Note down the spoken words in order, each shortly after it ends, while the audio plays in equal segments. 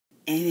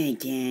Alright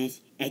guys,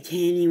 I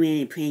totally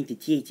want to prank the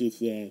teacher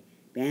today,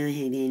 but I don't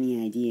have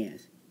any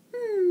ideas.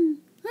 I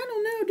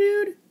don't know,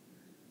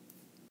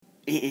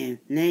 dude.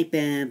 Light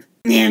bulb.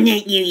 No,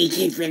 not you, you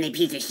kid-friendly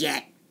piece of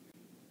shit.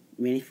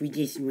 What if we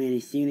just went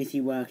as soon as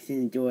he walks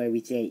in the door, we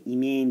say, "Your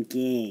man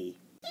gay"?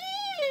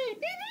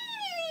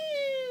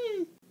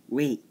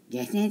 Wait,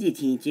 that's not the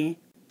teacher.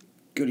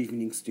 Good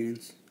evening,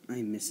 students.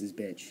 I'm Mrs.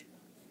 Bitch.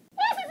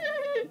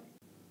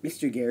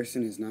 Mr.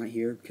 Garrison is not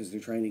here because they're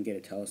trying to get a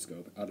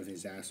telescope out of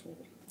his asshole.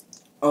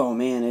 Oh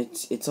man,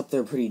 it's up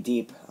there pretty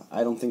deep.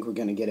 I don't think we're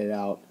gonna get it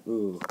out.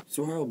 Ooh.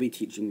 So I will be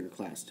teaching your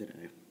class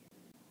today.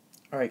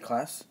 Alright,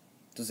 class.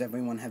 Does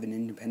everyone have an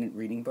independent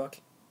reading book?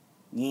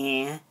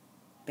 Yeah,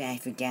 but I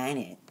forgot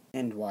it.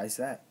 And why is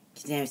that?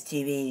 Because I was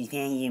too busy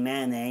thanking your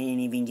mom that I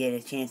didn't even get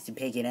a chance to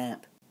pick it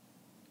up.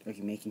 Are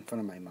you making fun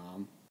of my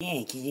mom?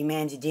 Yeah, because your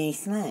mom's a dirty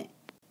slut.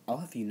 I'll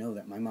have you know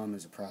that my mom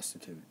is a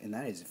prostitute, and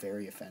that is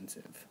very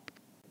offensive.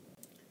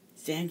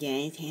 So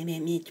guys, how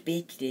about Miss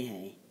Bitch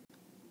today?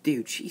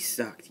 Dude, she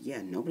sucked.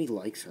 Yeah, nobody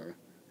likes her.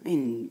 I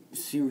mean,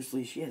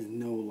 seriously, she has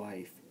no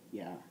life.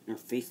 Yeah, and her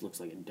face looks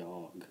like a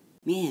dog.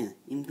 Yeah,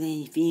 I'm glad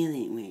you feel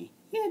that way.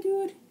 Yeah,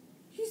 dude.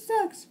 She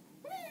sucks.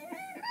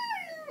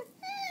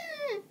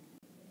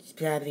 She's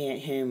probably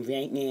at home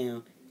right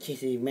now,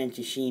 kissing a bunch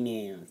of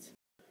she-males.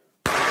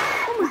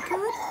 Oh my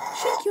god,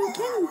 she killed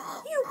Kenny,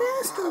 you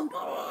bastard!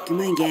 Come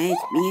on guys,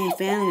 we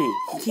gotta follow her.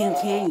 She killed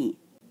Kenny.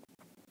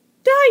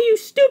 Die, you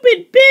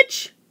stupid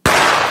bitch!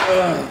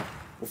 Ugh.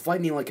 Well,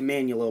 fight me like a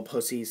man, you little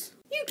pussies.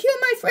 You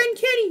killed my friend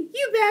Kenny,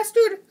 you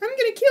bastard! I'm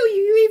gonna kill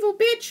you, you evil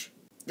bitch!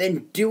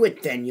 Then do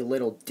it then, you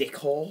little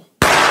dickhole.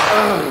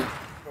 Ugh.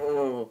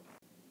 Oh.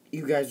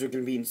 You guys are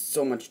gonna be in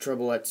so much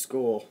trouble at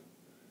school.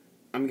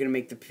 I'm gonna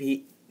make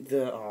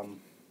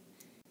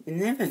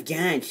Enough of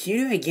God,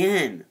 shoot her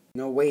again.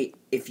 No, wait.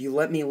 If you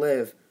let me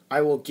live,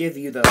 I will give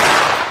you the...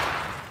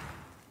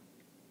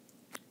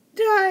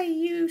 Die,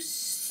 you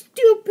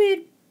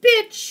stupid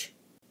bitch!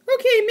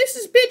 Okay,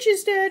 Mrs. Bitch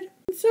is dead.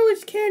 And so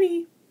is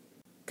Kenny.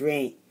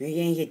 Great, we're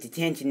gonna get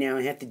detention now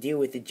and have to deal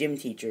with the gym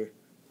teacher.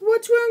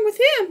 What's wrong with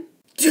him?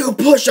 Do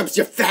push-ups,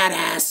 you fat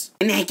ass.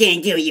 I'm not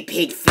gonna do it, you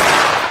pig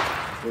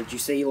What'd you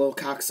say, you little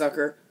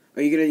cocksucker?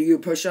 Are you gonna do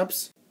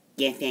push-ups?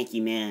 Yeah, thank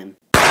you, ma'am.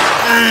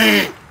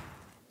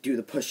 Do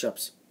the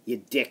push-ups,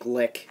 you dick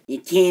lick. You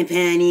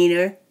tampon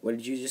eater. What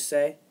did you just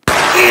say?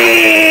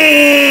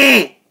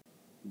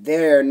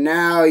 There,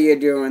 now you're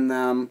doing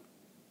them.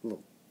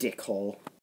 Little dickhole.